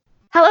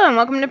Hello and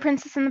welcome to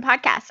Princess in the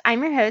Podcast.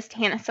 I'm your host,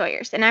 Hannah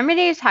Sawyers, and I'm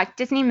ready to talk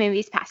Disney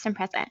movies past and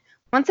present.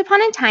 Once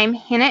upon a time,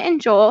 Hannah and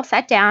Joel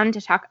sat down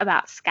to talk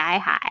about Sky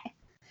High.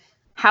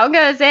 How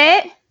goes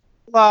it?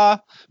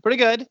 Pretty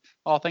good,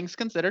 all things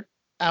considered.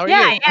 How are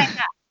Yeah, you? yeah,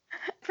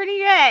 pretty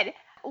good.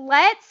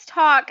 Let's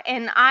talk,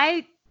 and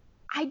I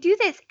do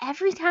this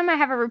every time I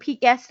have a repeat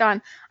guest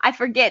on. I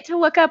forget to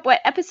look up what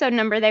episode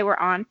number they were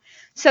on.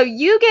 So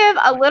you give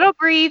a little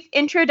brief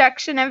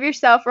introduction of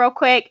yourself real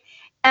quick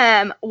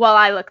while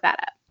I look that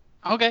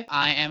up. Okay,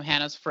 I am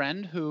Hannah's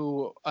friend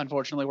who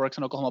unfortunately works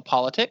in Oklahoma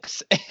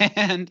politics,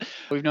 and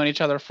we've known each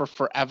other for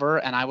forever.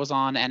 And I was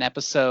on an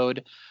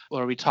episode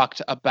where we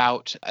talked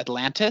about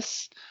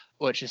Atlantis,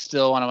 which is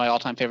still one of my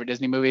all-time favorite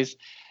Disney movies.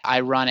 I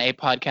run a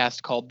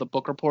podcast called The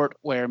Book Report,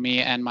 where me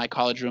and my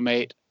college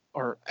roommate,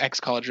 or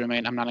ex-college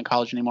roommate, I'm not in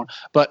college anymore,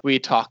 but we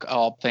talk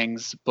all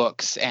things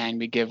books and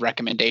we give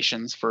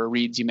recommendations for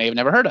reads you may have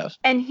never heard of.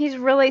 And he's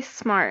really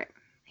smart.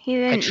 He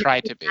I didn't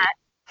try to be.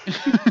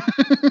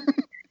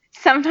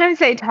 Sometimes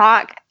they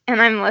talk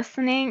and I'm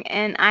listening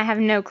and I have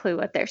no clue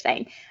what they're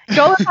saying.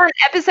 Joel is on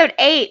episode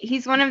 8.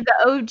 He's one of the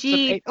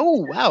OG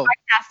Oh, wow.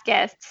 podcast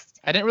guests.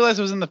 I didn't realize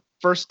it was in the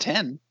first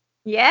 10.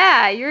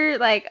 Yeah, you're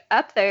like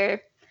up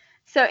there.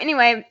 So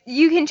anyway,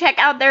 you can check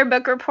out their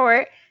book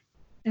report,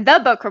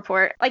 the book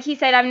report. Like he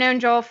said, I've known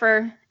Joel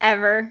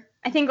forever.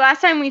 I think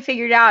last time we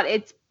figured out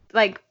it's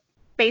like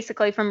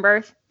basically from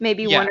birth,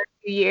 maybe 1 or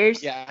 2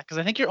 years. Yeah, because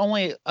I think you're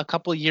only a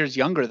couple years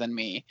younger than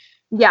me.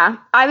 Yeah,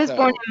 I was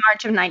born in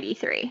March of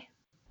 93.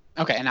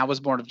 Okay, and I was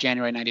born of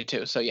January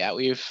 92. So yeah,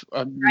 we've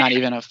not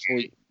even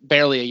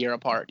barely a year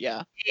apart.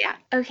 Yeah. Yeah.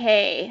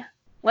 Okay.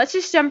 Let's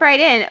just jump right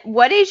in.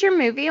 What is your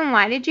movie and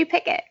why did you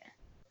pick it?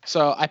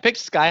 So I picked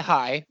Sky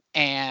High,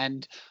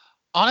 and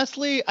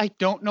honestly, I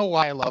don't know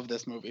why I love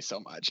this movie so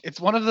much. It's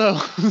one of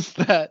those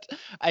that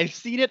I've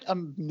seen it a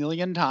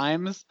million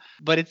times,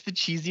 but it's the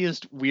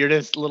cheesiest,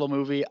 weirdest little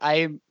movie.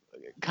 I'm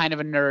kind of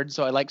a nerd,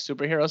 so I like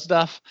superhero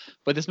stuff,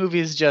 but this movie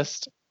is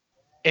just,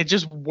 it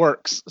just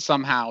works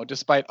somehow,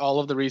 despite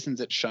all of the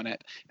reasons it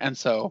shouldn't. And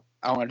so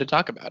I wanted to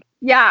talk about it.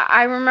 Yeah,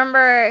 I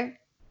remember.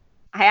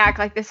 I act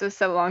like this was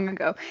so long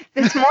ago.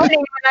 This morning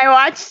when I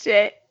watched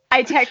it,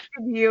 I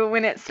texted you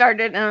when it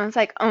started, and I was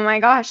like, oh my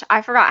gosh,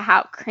 I forgot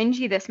how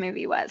cringy this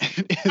movie was.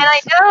 And I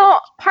know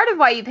part of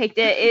why you picked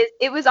it is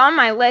it was on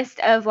my list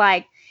of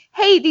like,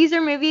 hey, these are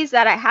movies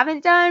that I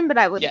haven't done, but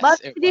I would love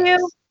to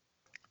do.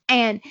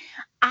 And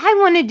I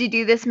wanted to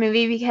do this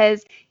movie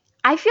because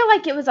I feel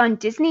like it was on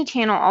Disney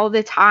Channel all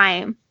the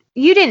time.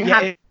 You didn't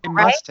have it,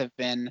 right? Must have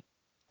been.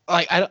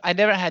 Like I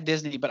never had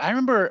Disney, but I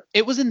remember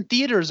it was in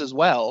theaters as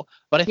well.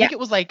 But I think it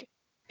was like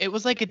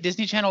a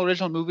Disney Channel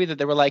original movie that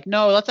they were like,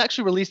 no, let's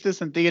actually release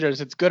this in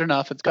theaters. It's good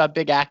enough. It's got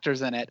big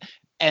actors in it.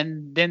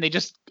 And then they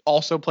just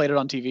also played it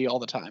on TV all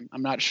the time.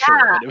 I'm not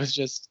sure, but it was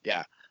just,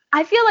 yeah.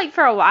 I feel like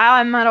for a while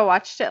I might have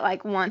watched it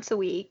like once a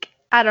week.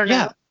 I don't know.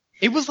 Yeah,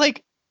 it was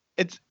like,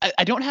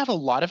 I don't have a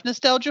lot of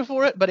nostalgia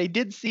for it, but I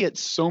did see it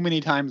so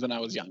many times when I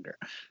was younger.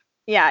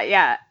 Yeah,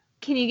 yeah.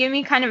 Can you give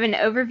me kind of an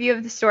overview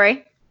of the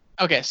story?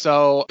 Okay,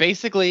 so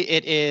basically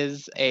it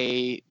is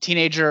a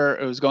teenager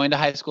who's going to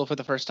high school for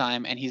the first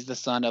time, and he's the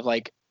son of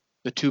like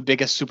the two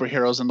biggest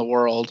superheroes in the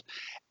world,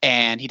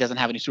 and he doesn't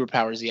have any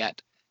superpowers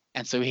yet.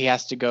 And so he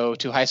has to go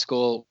to high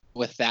school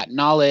with that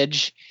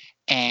knowledge,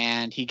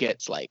 and he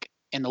gets like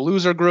in the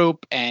loser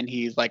group, and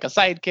he's like a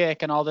sidekick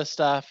and all this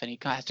stuff, and he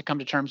has to come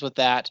to terms with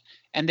that.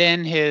 And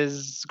then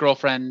his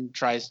girlfriend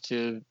tries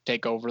to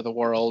take over the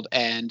world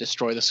and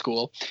destroy the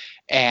school,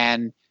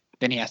 and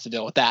then he has to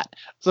deal with that.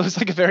 So it's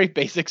like a very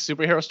basic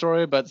superhero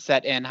story, but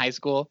set in high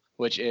school,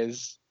 which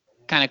is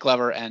kind of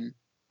clever and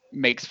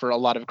makes for a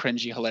lot of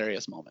cringy,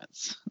 hilarious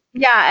moments.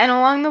 Yeah, and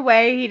along the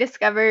way he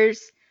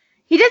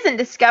doesn't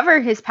discover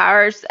his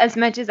powers as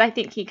much as I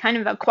think he kind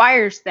of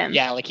acquires them.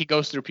 Yeah, like he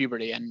goes through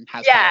puberty and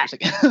has powers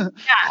again.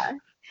 Yeah,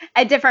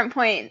 at different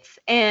points.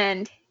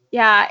 And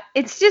yeah,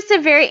 it's just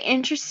a very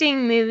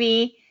interesting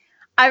movie.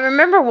 I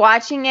remember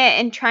watching it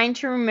and trying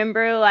to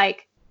remember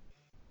like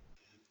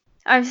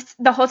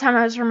the whole time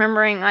I was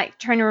remembering, like,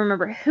 trying to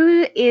remember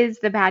who is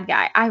the bad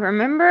guy. I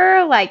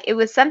remember, like, it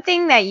was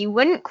something that you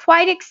wouldn't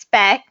quite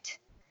expect,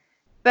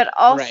 but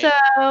also,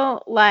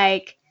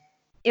 like,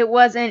 it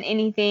wasn't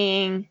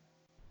anything,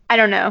 I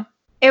don't know.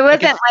 It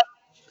wasn't, like,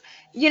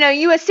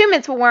 you assume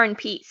it's War and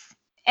Peace,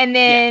 and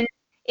then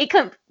it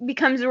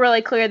becomes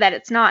really clear that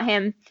it's not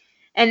him.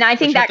 And I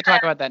think that have to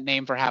talk about that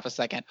name for half a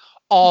second.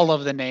 All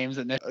of the names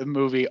in this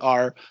movie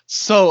are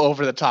so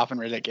over the top and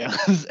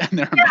ridiculous, and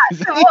they're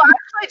amazing. So we'll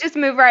actually just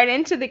move right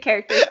into the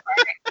characters.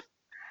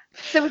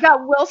 So we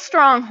got Will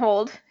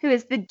Stronghold, who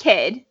is the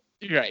kid.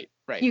 Right.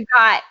 You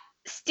got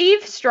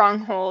Steve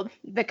Stronghold,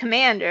 the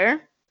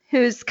commander,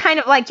 who's kind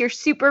of like your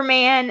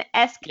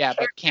Superman-esque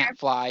character. But can't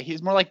fly.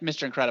 He's more like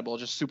Mr. Incredible,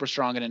 just super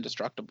strong and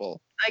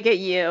indestructible. Look at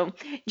you.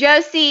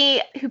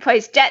 Josie, who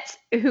is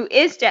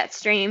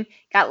Jetstream.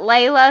 Got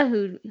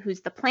Layla,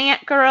 who's the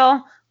plant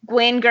girl.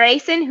 Gwen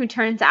Grayson, who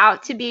turns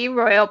out to be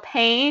Royal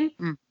Pain,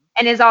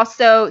 and is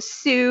also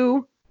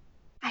Sue.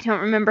 I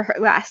don't remember her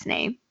last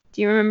name.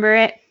 Do you remember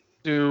it?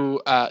 Sue,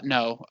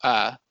 no,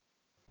 I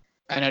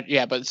know,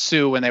 yeah, but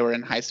Sue when they were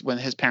in when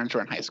his parents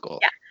were in high school.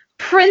 Yeah.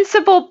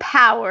 Principal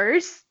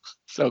Powers.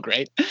 So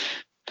great.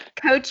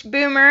 Coach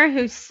Boomer,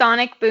 who's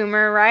Sonic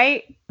Boomer,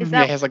 right? Is Yeah,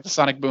 that he has like the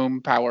sonic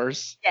boom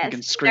powers. He yes?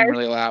 can scream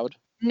really loud.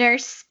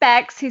 Nurse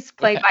Specs, who's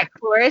played by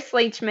Cloris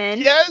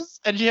Leachman. Yes,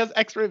 and she has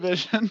X-ray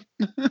vision.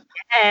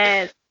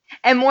 And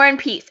War and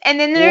Peace. And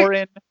then there's War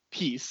and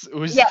Peace,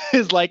 who's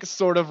his like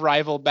sort of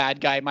rival bad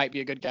guy, might be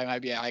a good guy,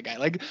 might be a bad guy.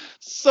 Like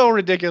so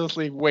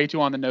ridiculously way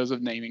too on the nose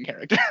of naming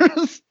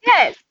characters.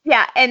 yes,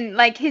 yeah, and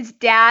like his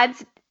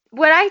dad's.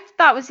 What I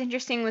thought was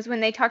interesting was when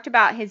they talked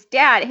about his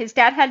dad. His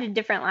dad had a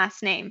different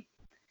last name,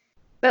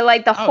 but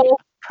like the whole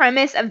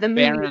premise of the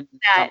movie Baron is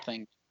that,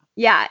 something.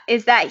 Yeah,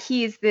 is that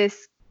he's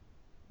this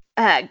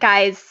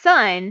guy's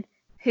son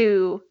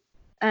who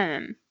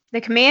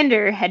the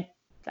commander had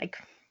like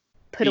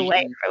put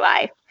away for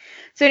life.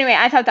 So anyway,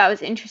 I thought that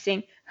was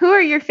interesting. Who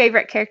are your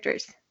favorite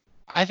characters?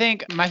 I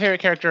think my favorite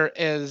character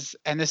is,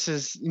 and this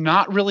is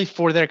not really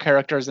for their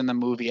characters in the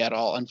movie at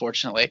all,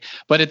 unfortunately,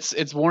 but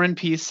it's War and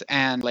Peace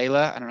and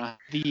Layla. I don't know.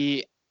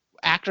 The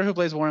actor who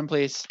plays Warren,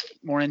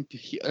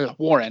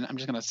 Warren, I'm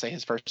just going to say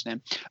his first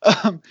name.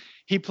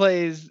 He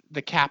plays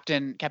the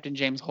Captain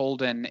James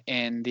Holden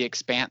in the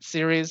Expanse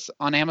series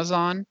on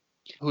Amazon,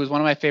 who is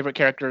one of my favorite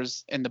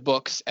characters in the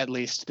books, at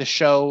least. The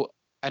show,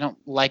 I don't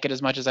like it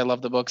as much as I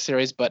love the book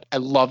series, but I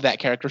love that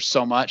character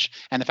so much.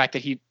 And the fact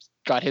that he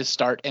got his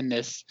start in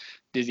this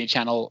Disney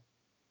Channel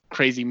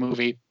crazy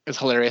movie is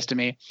hilarious to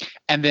me.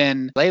 And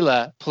then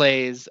Layla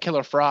plays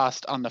Killer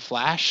Frost on the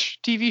Flash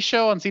TV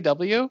show on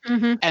CW.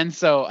 Mm-hmm. And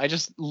so I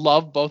just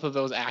love both of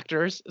those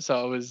actors.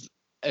 So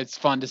it's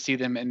fun to see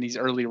them in these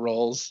early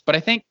roles. But I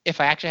think if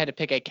I actually had to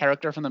pick a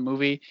character from the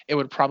movie, it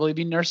would probably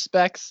be Nurse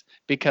Specs,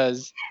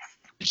 because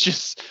it's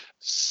just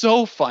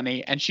so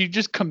funny, and she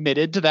just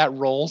committed to that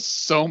role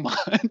so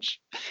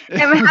much.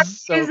 And we have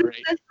to use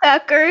the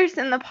suckers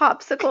and the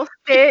popsicle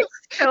sticks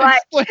to like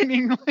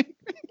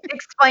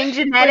explain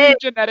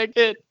genetic.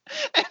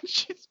 And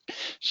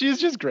she's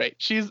just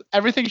great.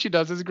 Everything she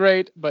does is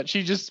great, but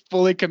she just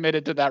fully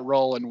committed to that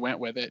role and went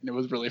with it, and it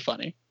was really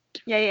funny.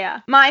 Yeah.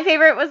 My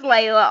favorite was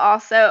Layla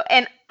also,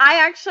 and I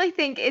actually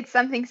think it's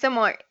something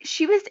similar.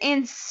 She was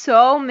in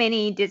so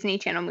many Disney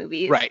Channel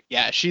movies. Right.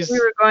 Yeah. We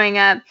were growing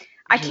up.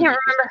 I can't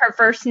remember her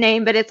first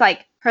name, but it's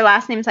like her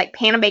last name is like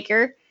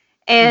Panabaker,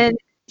 and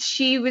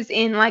she was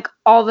in like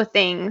all the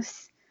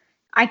things.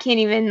 I can't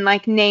even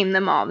like name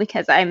them all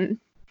because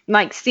I'm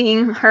like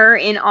seeing her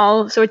in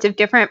all sorts of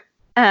different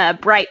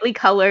brightly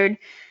colored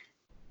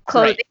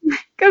clothing,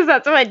 because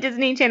that's what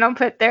Disney Channel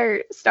put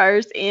their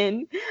stars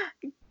in,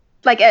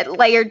 like a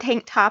layered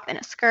tank top and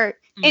a skirt.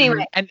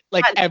 Anyway, and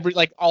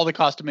like all the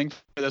costuming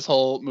for this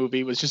whole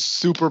movie was just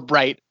super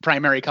bright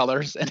primary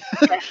colors.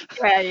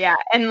 yeah,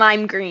 and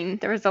lime green.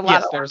 There was a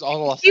lot. There was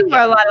all she wore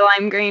a lot of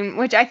lime green,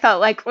 which I felt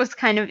like was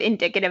kind of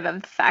indicative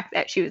of the fact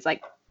that she was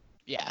like.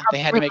 Yeah, they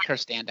had to make her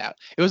stand out.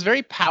 It was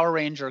very Power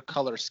Ranger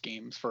color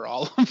schemes for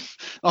all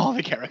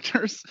the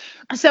characters.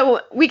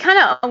 So we kind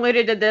of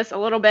alluded to this a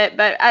little bit,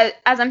 but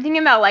as I'm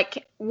thinking about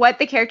like what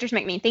the characters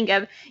make me think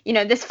of,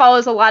 this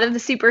follows a lot of the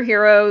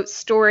superhero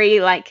story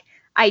like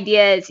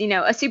ideas. A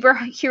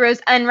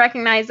superhero's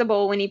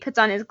unrecognizable when he puts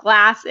on his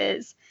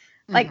glasses.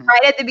 Like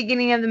right at the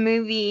beginning of the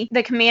movie,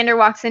 the commander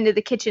walks into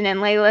the kitchen and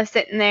Layla's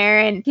sitting there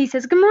and he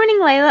says, "Good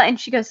morning, Layla," and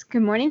she goes,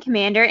 "Good morning,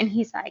 Commander," and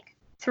he's like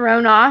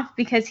thrown off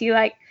because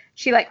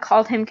she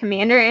called him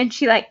Commander, and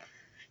she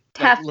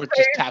taps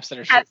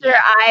her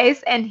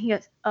eyes, and he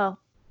goes, "Oh,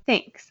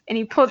 thanks," and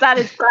he pulls out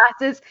his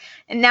glasses,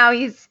 and now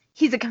he's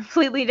a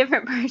completely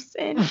different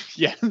person.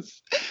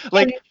 Yes,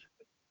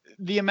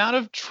 the amount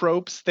of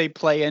tropes they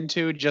play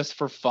into just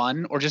for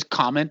fun or just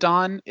comment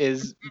on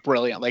is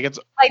brilliant. Like it's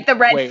like the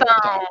red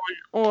phone,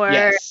 or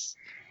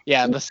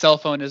yeah, the cell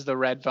phone is the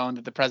red phone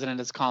that the president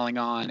is calling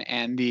on,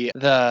 and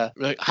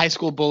the high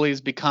school bullies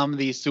become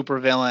these super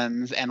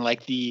villains, and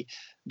like the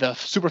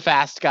super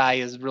fast guy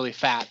is really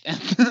fat,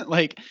 and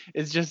like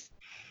it's just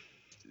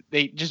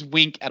they just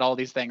wink at all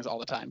these things all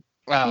the time.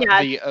 But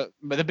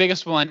the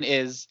biggest one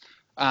is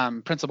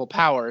Principal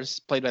Powers,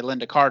 played by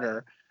Linda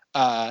Carter,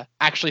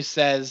 actually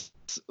says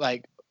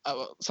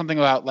something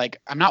about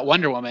I'm not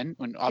Wonder Woman,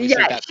 when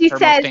obviously that's her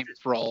most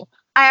famous role.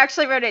 I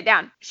actually wrote it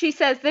down. She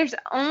says, "There's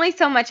only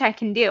so much I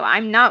can do.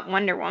 I'm not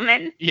Wonder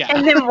Woman." Yeah.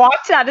 And then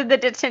walks out of the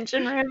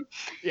detention room.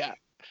 Yeah.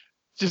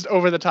 Just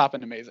over the top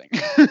and amazing.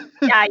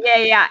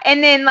 Yeah.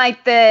 And then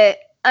the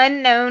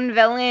unknown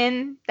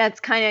villain, that's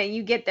kind of,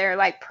 you get their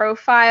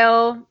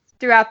profile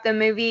throughout the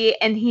movie,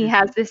 and he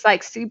has this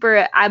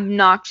super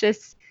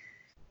obnoxious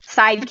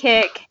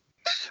sidekick.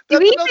 Do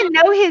we even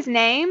know his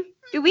name?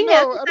 Do we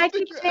know the sidekick's name? I don't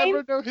think you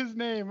ever know his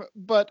name,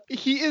 but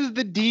he is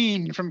the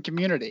dean from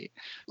Community.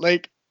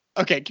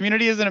 Okay,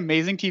 Community is an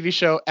amazing TV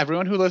show.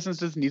 Everyone who listens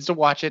to this needs to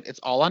watch it. It's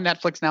all on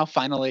Netflix now,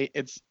 finally.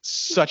 It's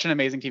such an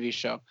amazing TV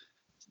show.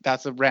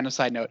 That's a random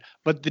side note.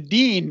 But the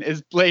dean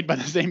is played by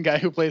the same guy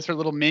who plays her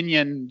little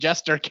minion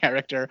jester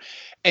character.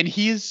 And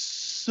he is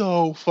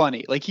so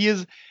funny. He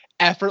is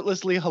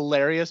effortlessly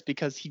hilarious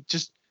because he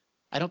just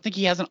I don't think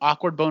he has an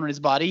awkward bone in his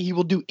body. He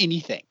will do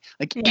anything.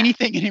 Like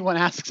anything anyone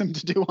asks him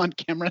to do on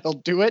camera, he'll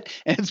do it.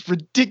 And it's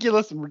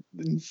ridiculous and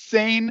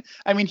insane.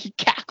 I mean, he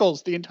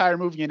cackles the entire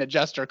movie in a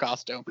jester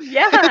costume.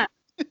 Yeah.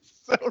 It's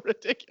so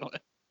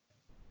ridiculous.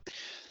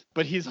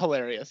 But he's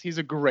hilarious. He's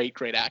a great,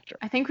 great actor.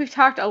 I think we've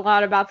talked a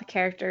lot about the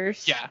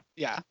characters.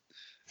 Yeah.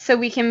 So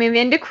we can move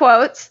into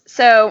quotes.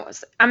 So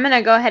I'm going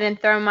to go ahead and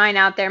throw mine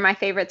out there. My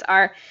favorites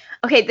are,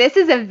 okay, this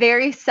is a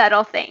very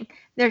subtle thing.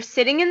 They're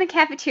sitting in the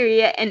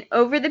cafeteria, and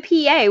over the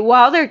PA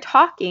while they're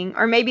talking,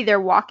 or maybe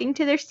they're walking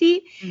to their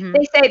seat,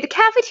 they say, the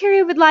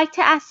cafeteria would like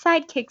to ask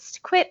sidekicks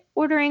to quit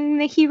ordering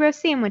the hero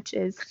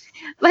sandwiches.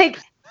 Like,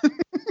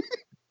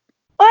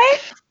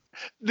 what?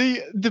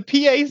 The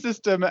PA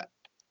system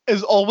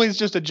is always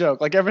just a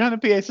joke. Like every time the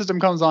PA system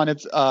comes on,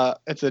 it's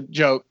a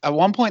joke. At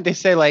one point they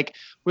say like,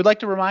 we'd like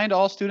to remind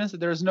all students that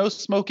there is no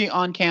smoking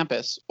on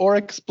campus or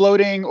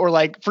exploding or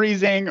like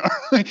freezing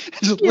or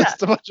just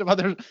lists a bunch of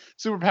other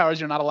superpowers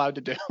you're not allowed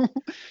to do.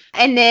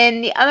 And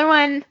then the other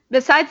one,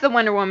 besides the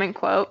Wonder Woman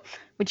quote,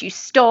 which you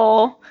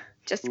stole,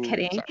 just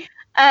kidding.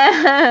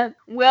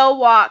 Will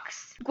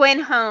walks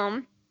Gwen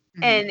home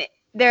and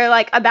they're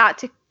like about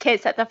to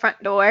kiss at the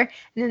front door, and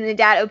then the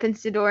dad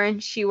opens the door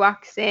and she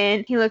walks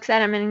in. He looks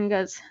at him and he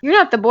goes, "You're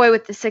not the boy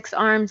with the 6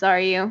 arms,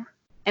 are you?"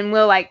 And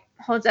Will like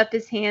holds up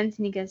his hands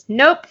and he goes,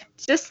 "Nope,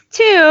 just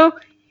 2."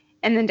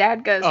 And the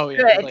dad goes,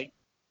 "Good, like,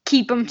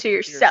 keep them to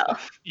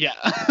yourself." Yeah,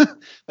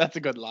 that's a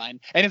good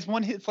line. And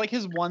it's like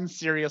his one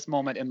serious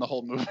moment in the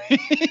whole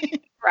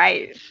movie.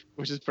 Right.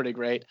 Which is pretty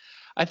great.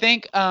 I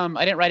think I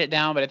didn't write it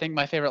down, but I think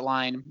my favorite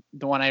line,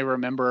 the one I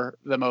remember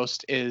the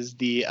most, is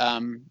the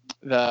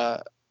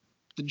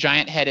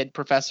giant-headed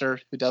professor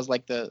who does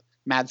like the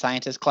mad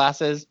scientist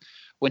classes.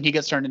 When he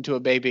gets turned into a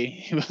baby,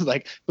 he was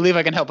like, "Believe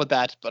I can help with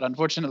that, but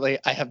unfortunately,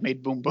 I have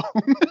made boom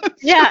boom."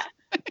 Yeah.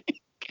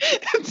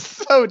 It's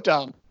so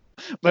dumb,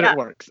 but it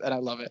works, and I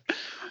love it.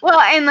 Well,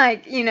 and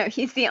like,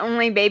 he's the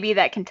only baby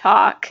that can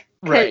talk.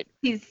 Right.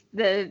 He's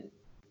the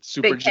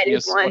super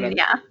genius one.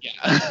 Whatever.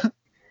 Yeah.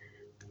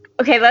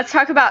 Okay, let's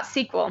talk about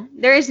sequel.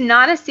 There is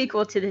not a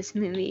sequel to this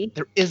movie.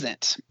 There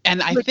isn't.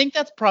 And I think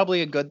that's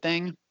probably a good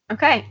thing.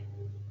 Okay.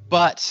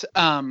 But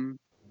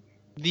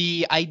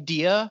the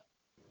idea,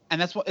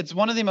 and it's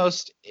one of the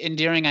most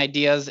endearing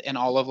ideas in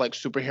all of like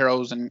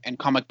superheroes and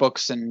comic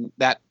books and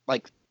that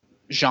like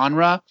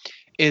genre,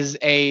 is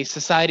a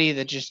society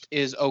that just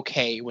is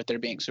okay with there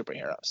being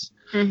superheroes.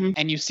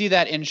 And you see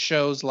that in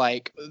shows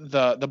like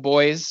The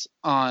Boys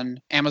on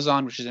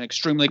Amazon, which is an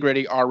extremely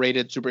gritty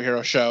R-rated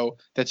superhero show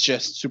that's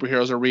just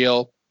superheroes are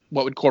real.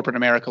 What would corporate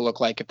America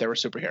look like if there were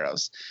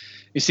superheroes?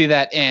 You see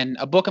that in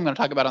a book I'm going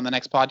to talk about on the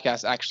next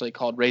podcast, actually,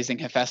 called Raising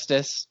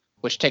Hephaestus,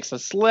 which takes a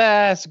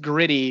less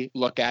gritty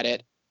look at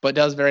it, but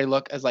does very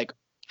look as like,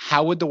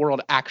 how would the world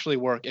actually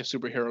work if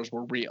superheroes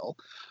were real?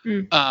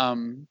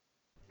 I'm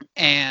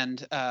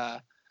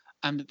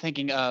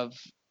thinking of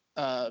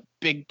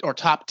Big or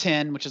Top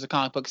 10, which is a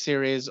comic book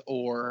series,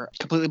 or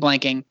completely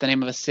blanking the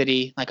name of a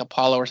city, like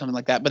Apollo or something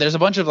like that. But there's a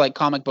bunch of like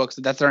comic books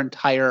that's their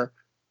entire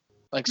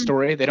like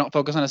story. They don't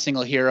focus on a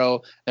single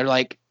hero. They're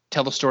like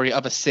tell the story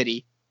of a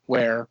city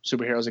where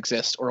superheroes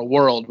exist, or a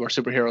world where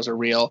superheroes are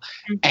real,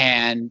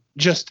 and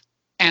just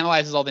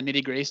analyzes all the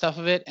nitty gritty stuff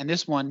of it. And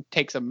this one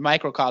takes a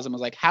microcosm of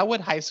like, how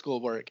would high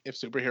school work if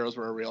superheroes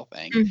were a real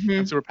thing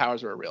and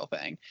superpowers were a real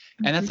thing?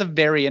 And that's a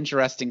very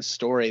interesting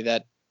story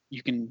that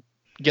you can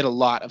get a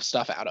lot of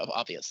stuff out of,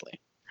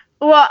 obviously.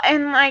 Well,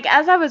 and like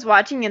as I was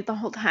watching it the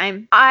whole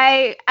time,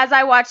 as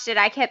I watched it,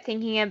 I kept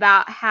thinking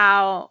about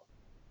how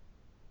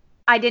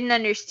I didn't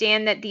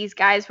understand that these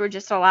guys were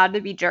just allowed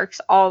to be jerks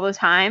all the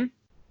time.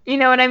 You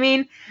know what I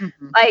mean?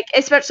 Like,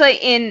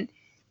 especially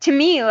to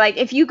me, like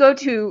if you go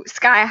to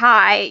Sky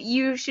High,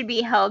 you should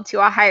be held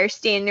to a higher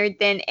standard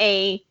than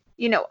a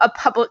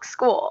public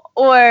school,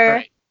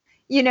 or,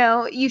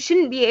 you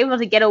shouldn't be able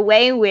to get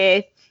away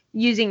with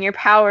using your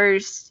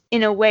powers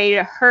in a way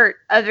to hurt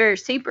other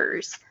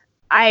supers.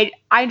 I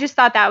just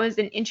thought that was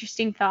an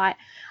interesting thought.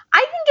 I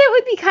think it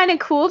would be kind of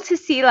cool to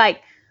see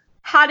like,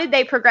 how did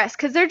they progress?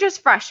 Because they're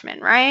just freshmen,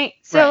 right?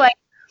 So like,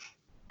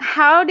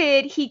 how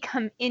did he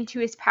come into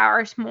his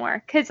powers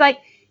more? Because like,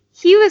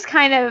 he was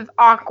kind of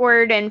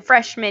awkward and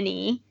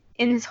freshman-y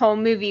in this whole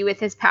movie with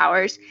his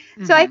powers.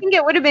 So I think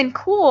it would have been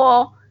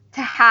cool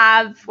to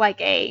have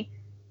like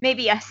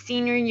maybe a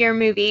senior year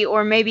movie,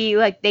 or maybe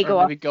like they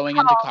go going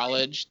into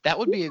college. That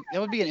would be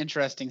an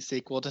interesting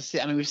sequel to see.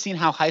 I mean, we've seen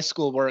how high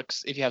school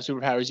works. If you have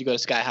superpowers, you go to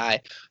Sky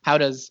High. How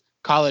does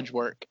college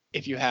work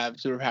if you have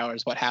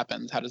superpowers? What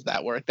happens? How does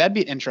that work? That'd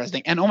be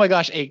interesting. And oh my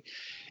gosh, if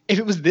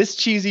it was this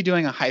cheesy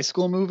doing a high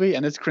school movie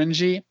and this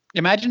cringy,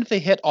 imagine if they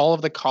hit all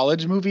of the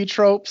college movie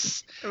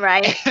tropes.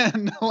 Right.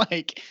 And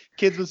like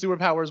kids with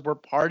superpowers were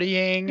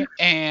partying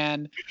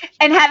and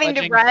having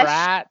to rush.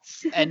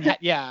 Brats and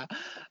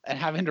and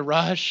having to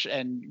rush,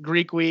 and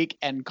Greek week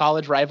and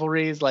college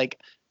rivalries, like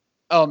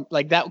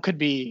that could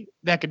be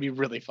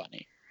really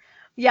funny.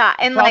 Yeah,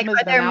 and like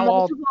are there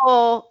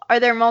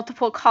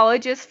multiple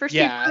colleges for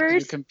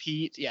supers? To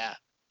compete, yeah.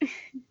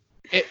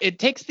 It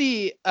takes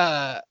the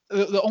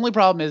only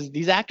problem is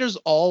these actors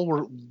all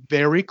were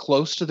very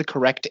close to the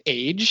correct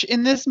age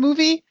in this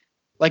movie.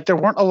 Like there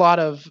weren't a lot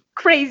of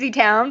Crazy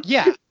Town.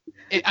 yeah.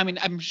 I mean,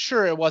 I'm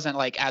sure it wasn't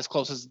like as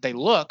close as they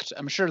looked.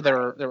 I'm sure they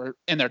were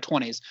in their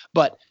 20s,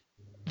 but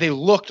they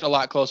looked a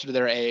lot closer to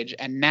their age,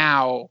 and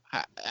now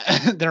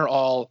they're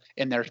all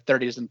in their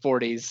 30s and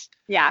 40s.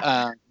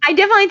 Yeah. I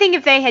definitely think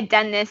if they had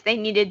done this, they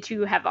needed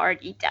to have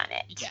already done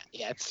it.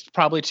 Yeah, it's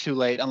probably too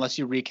late unless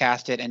you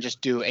recast it and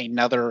just do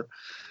another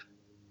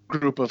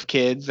group of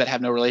kids that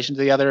have no relation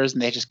to the others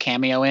and they just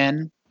cameo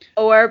in.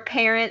 Or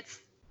parents.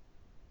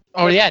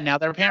 Oh yeah, now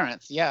they're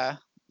parents. Yeah.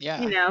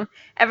 Yeah. You know,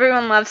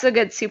 everyone loves a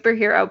good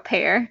superhero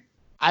pair.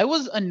 I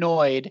was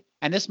annoyed,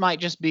 and this might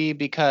just be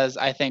because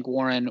I think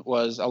Warren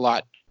was a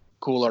lot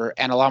cooler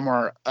and a lot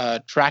more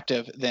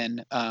attractive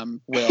than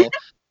Will,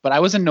 but I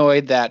was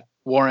annoyed that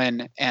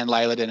Warren and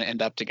Lila didn't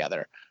end up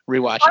together.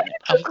 Rewatching Why it.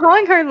 are you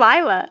calling her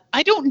Lila?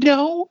 I don't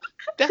know.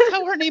 That's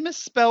how her name is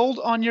spelled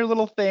on your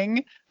little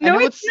thing. No,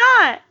 it's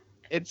not.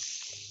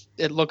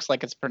 It looks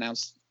like it's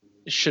pronounced.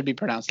 It should be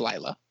pronounced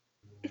Lila.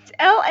 It's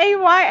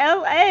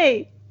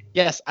Layla.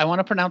 Yes, I want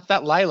to pronounce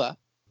that Lila.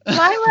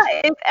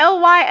 Lila is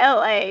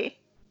Lyla.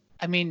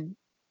 I mean,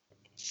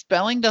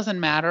 spelling doesn't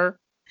matter.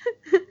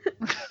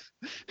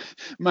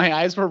 My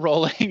eyes were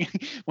rolling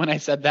when I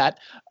said that,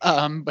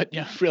 but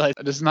you know, realized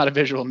this is not a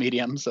visual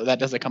medium, so that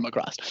doesn't come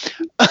across.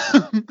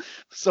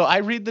 So I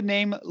read the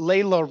name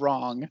Layla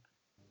wrong.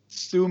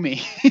 Sue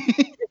me.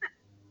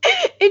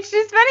 It's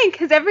just funny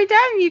because every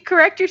time you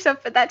correct yourself,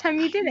 but that time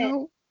you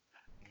didn't.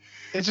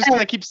 It's just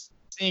because I keep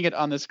seeing it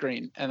on the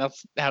screen, and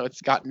that's how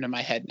it's gotten in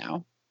my head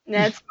now.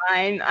 That's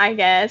fine, I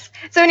guess.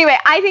 So anyway,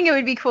 I think it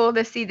would be cool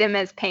to see them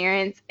as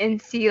parents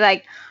and see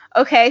like,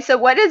 okay, so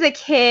what does a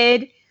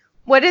kid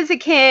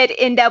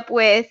end up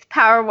with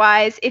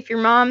power-wise if your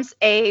mom's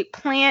a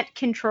plant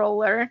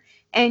controller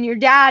and your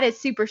dad is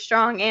super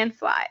strong and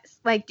flies?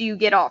 Like, do you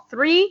get all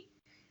three?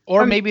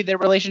 Or maybe their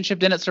relationship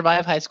didn't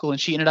survive high school and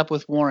she ended up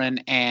with Warren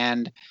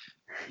and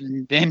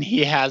then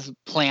he has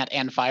plant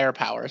and fire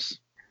powers.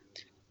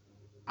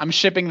 I'm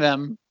shipping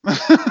them.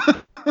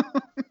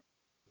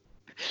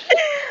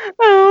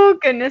 Oh,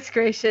 goodness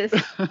gracious.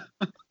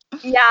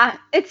 Yeah,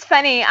 it's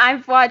funny.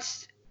 I've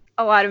watched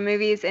a lot of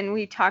movies and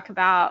we talk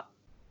about,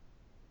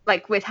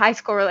 like, with high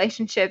school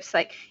relationships,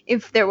 like,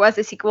 if there was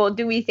a sequel,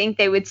 do we think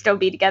they would still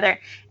be together?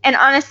 And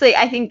honestly,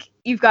 I think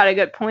you've got a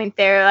good point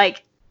there.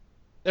 Like,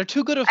 they're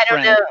too good of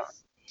friends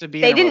to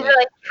be. They didn't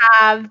really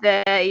have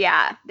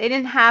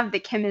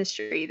the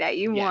chemistry that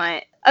you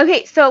want.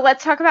 Okay, so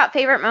let's talk about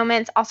favorite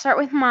moments. I'll start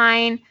with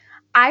mine.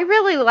 I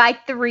really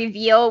liked the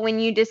reveal when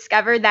you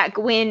discover that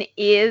Gwen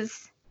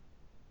is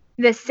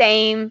the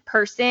same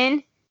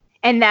person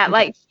and that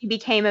like she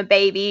became a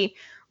baby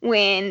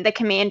when the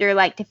commander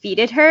like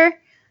defeated her,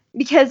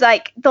 because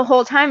like the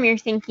whole time you're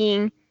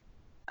thinking,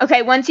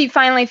 okay, once you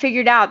finally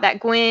figured out that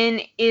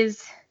Gwen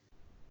is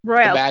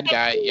royal, the bad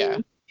guy, yeah.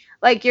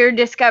 Like you're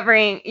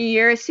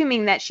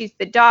assuming that she's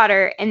the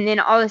daughter, and then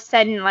all of a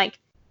sudden like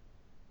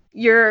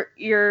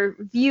your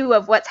view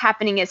of what's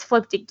happening is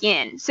flipped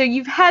again. So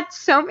you've had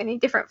so many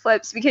different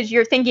flips because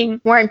you're thinking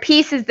War and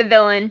Peace is the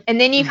villain,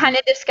 and then you kind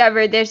of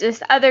discover there's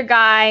this other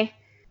guy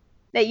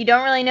that you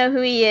don't really know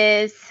who he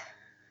is.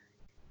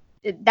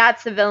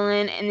 That's the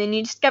villain, and then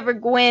you discover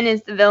Gwen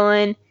is the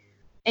villain,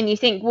 and you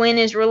think Gwen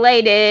is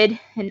related,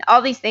 and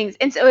all these things.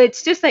 And so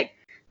it's just like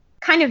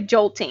kind of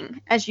jolting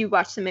as you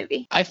watch the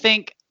movie. I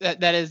think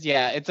that is,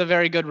 it's a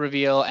very good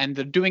reveal, and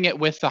the doing it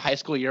with the high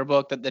school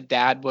yearbook, that the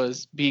dad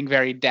was being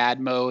very dad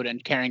mode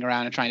and carrying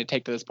around and trying to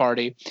take to this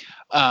party.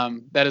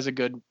 That is a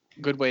good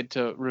way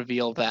to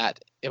reveal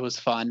that. It was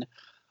fun.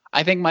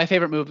 I think my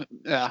favorite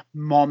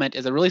moment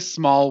is a really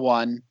small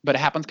one, but it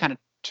happens kind of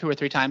 2 or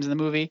 3 times in the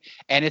movie,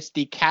 and it's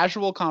the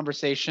casual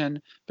conversation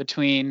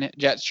between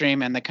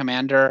Jetstream and the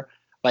commander,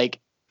 like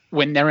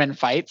when they're in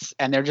fights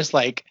and they're just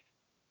like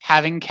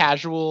having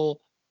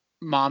casual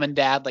mom and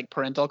dad like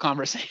parental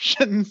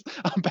conversations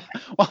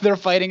while they're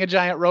fighting a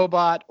giant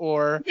robot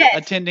or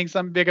attending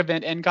some big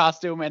event in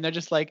costume, and they're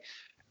just like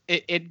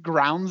it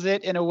grounds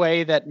it in a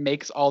way that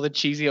makes all the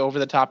cheesy over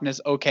the topness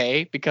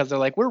okay, because they're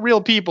like, we're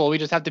real people, we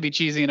just have to be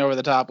cheesy and over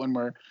the top when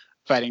we're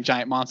fighting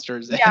giant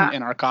monsters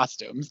in our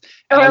costumes.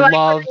 And I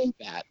love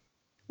that.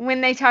 When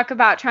they talk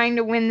about trying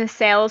to win the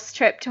sales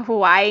trip to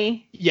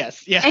Hawaii.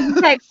 Yes. And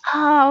he's like,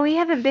 oh, we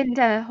haven't been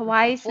to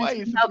Hawaii since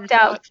we helped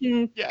out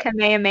King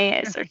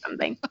Kamehameha or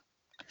something.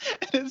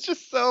 It's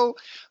just so,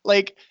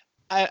 like,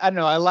 I don't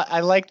know.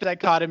 I like the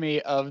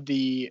dichotomy of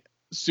the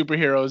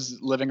superheroes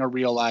living a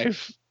real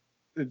life,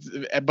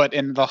 but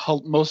in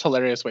the most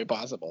hilarious way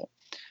possible.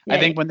 Yeah. I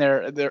think when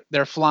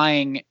they're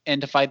flying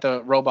in to fight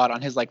the robot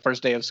on his like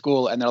first day of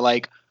school, and they're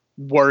like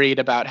worried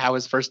about how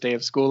his first day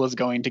of school is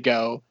going to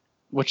go,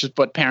 which is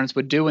what parents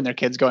would do when their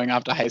kid's going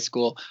off to high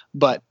school,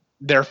 but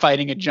they're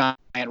fighting a giant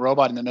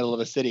robot in the middle of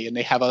a city and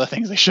they have other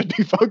things they should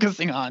be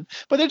focusing on,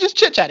 but they're just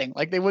chit-chatting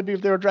like they would be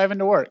if they were driving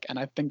to work. And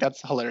I think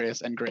that's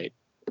hilarious and great.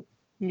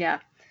 Yeah.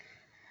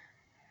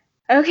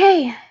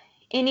 Okay.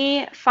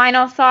 Any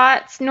final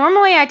thoughts?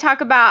 Normally I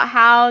talk about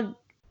how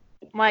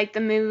like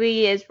the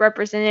movie is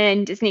represented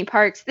in Disney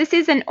parks. This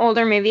is an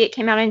older movie. It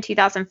came out in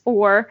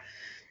 2004.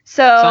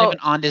 So It's not even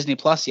on Disney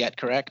Plus yet,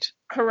 correct?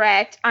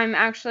 Correct. I'm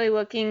actually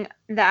looking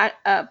that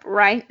up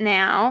right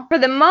now. For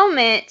the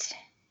moment,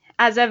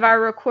 as of our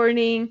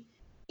recording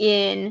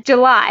in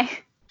July.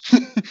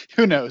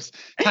 Who knows?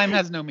 Time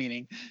has no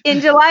meaning. In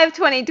July of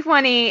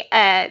 2020,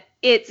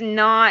 it's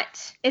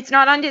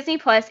not on Disney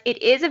Plus.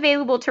 It is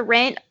available to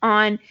rent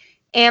on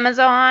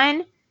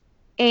Amazon,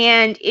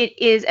 and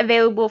it is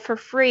available for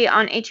free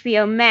on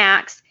HBO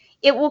Max.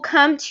 It will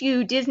come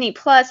to Disney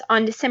Plus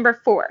on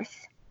December 4th.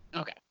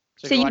 Okay.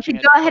 So you can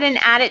go ahead and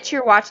add it to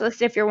your watch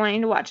list if you're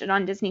wanting to watch it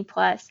on Disney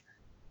Plus.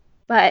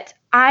 But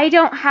I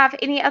don't have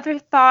any other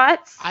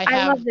thoughts.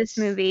 I love this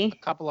movie.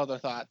 A couple other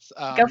thoughts.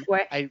 Go for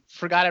it. I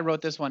forgot I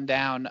wrote this one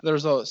down.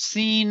 There's a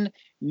scene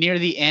near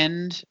the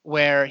end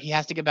where he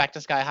has to get back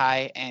to Sky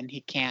High and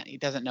he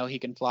doesn't know he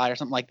can fly or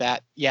something like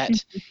that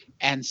yet.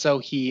 And so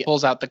he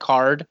pulls out the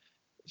card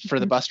for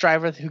the bus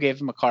driver who gave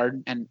him a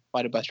card. And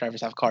why do bus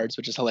drivers have cards,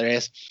 which is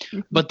hilarious.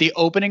 But the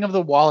opening of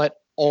the wallet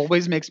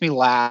always makes me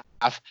laugh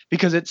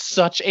because it's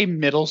such a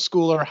middle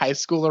schooler, high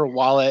schooler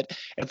wallet.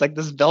 It's like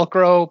this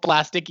Velcro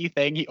plasticky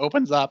thing he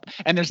opens up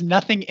and there's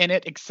nothing in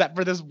it except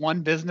for this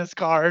one business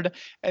card.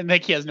 And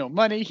like he has no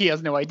money, he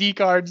has no ID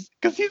cards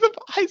because he's a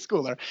high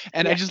schooler.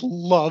 And I just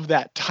love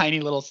that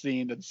tiny little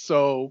scene. That's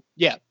so,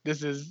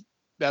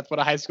 that's what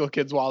a high school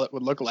kid's wallet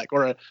would look like,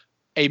 or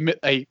a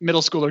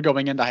middle schooler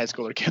going into high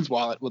schooler kid's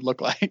wallet would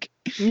look like.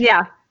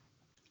 Yeah.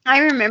 I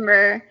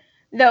remember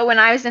though when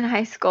I was in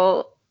high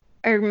school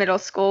or middle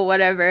school,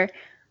 whatever,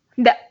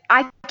 that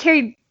I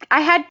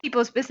had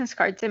people's business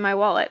cards in my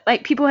wallet.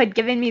 Like people had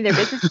given me their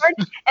business card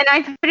and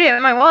I put it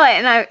in my wallet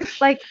and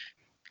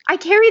I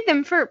carried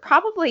them for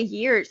probably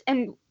years.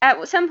 And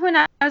at some point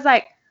I was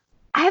like,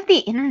 I have the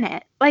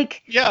internet.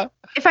 Like,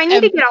 if I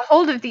need to get a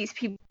hold of these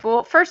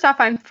people, first off,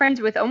 I'm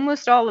friends with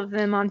almost all of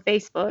them on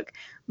Facebook,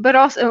 but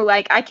also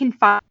like I can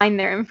find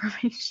their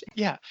information.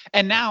 Yeah.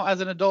 And now as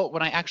an adult,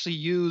 when I actually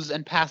use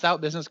and pass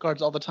out business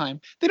cards all the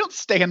time, they don't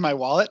stay in my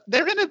wallet.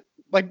 They're in a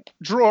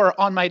drawer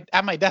at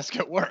my desk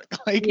at work.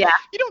 Like, you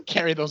don't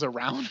carry those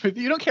around with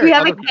you. You don't carry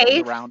other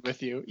people around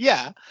with you.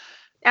 Yeah.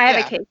 I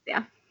have a case.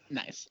 Yeah.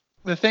 Nice.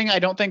 The thing I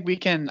don't think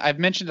I've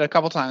mentioned it a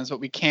couple times, but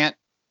we can't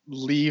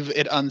leave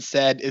it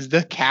unsaid is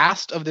the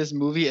cast of this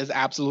movie is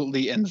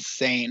absolutely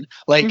insane.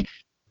 Like,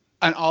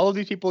 and all of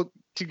these people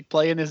to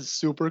play in this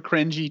super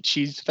cringy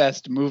cheese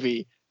fest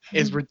movie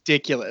is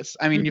ridiculous.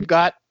 I mean, we've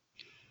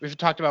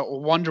talked about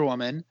Wonder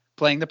Woman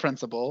playing the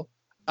principal.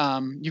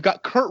 You've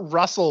got Kurt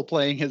Russell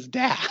playing his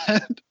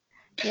dad.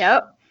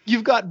 Yep.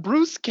 You've got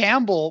Bruce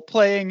Campbell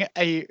playing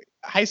a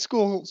high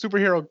school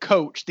superhero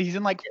coach. He's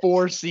in like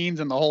 4 scenes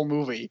in the whole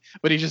movie,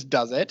 but he just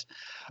does it.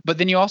 But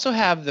then you also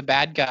have the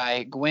bad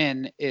guy,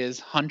 Gwen,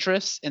 is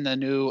Huntress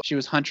she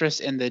was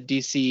Huntress in the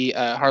DC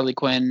Harley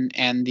Quinn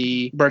and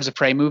the Birds of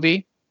Prey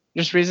movie.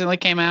 Just recently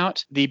came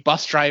out. The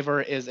bus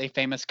driver is a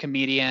famous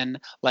comedian.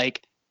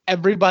 Like,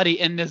 everybody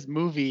in this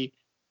movie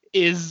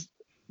is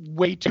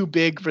way too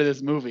big for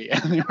this movie,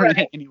 and they were in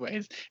it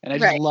anyways. And I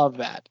just love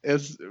that.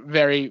 It's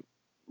very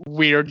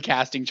weird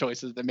casting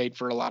choices that made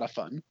for a lot of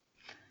fun.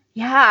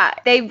 Yeah,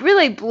 they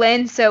really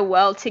blend so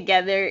well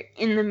together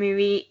in the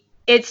movie.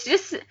 It's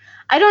just,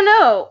 I don't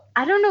know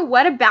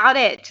what about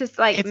it. Just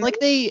like it's like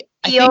they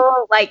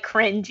feel like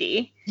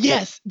cringy.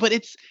 Yes, but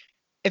it's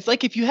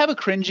like if you have a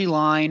cringy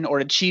line or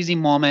a cheesy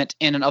moment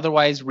in an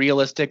otherwise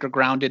realistic or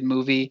grounded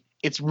movie,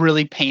 it's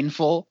really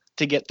painful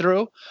to get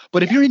through.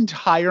 But if your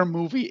entire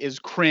movie is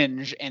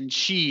cringe and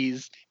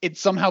cheese, it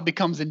somehow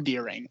becomes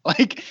endearing.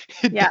 Like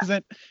it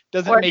doesn't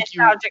or make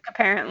nostalgic,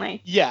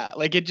 apparently. Yeah,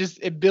 like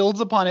it builds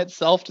upon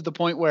itself to the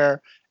point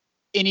where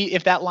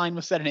if that line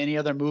was said in any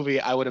other movie,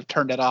 I would have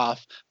turned it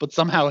off. But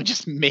somehow it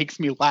just makes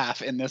me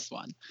laugh in this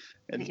one.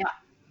 It's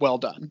well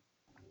done.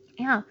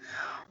 Yeah.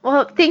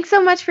 Well, thanks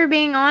so much for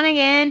being on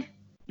again.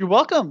 You're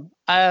welcome.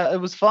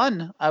 It was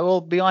fun. I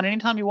will be on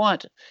anytime you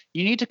want.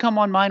 You need to come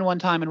on mine one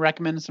time and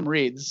recommend some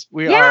reads.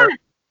 We are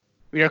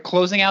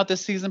closing out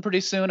this season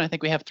pretty soon. I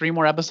think we have 3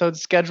 more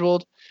episodes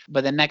scheduled.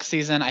 But the next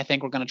season, I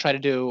think we're going to try to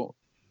do.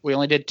 We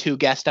only did 2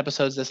 guest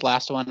episodes this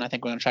last one. I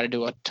think we're going to try to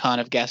do a ton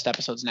of guest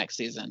episodes next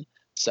season.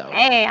 So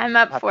hey, I'm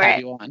up for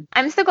it.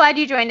 I'm so glad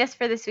you joined us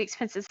for this week's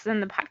Princesses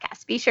in the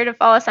Podcast. Be sure to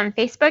follow us on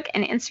Facebook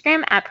and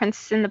Instagram at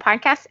Princesses in the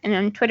Podcast, and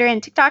on Twitter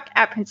and TikTok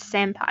at Princess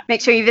and Pod.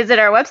 Make sure you visit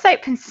our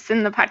website,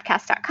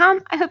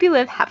 princessinthepodcast.com. I hope you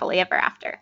live happily ever after.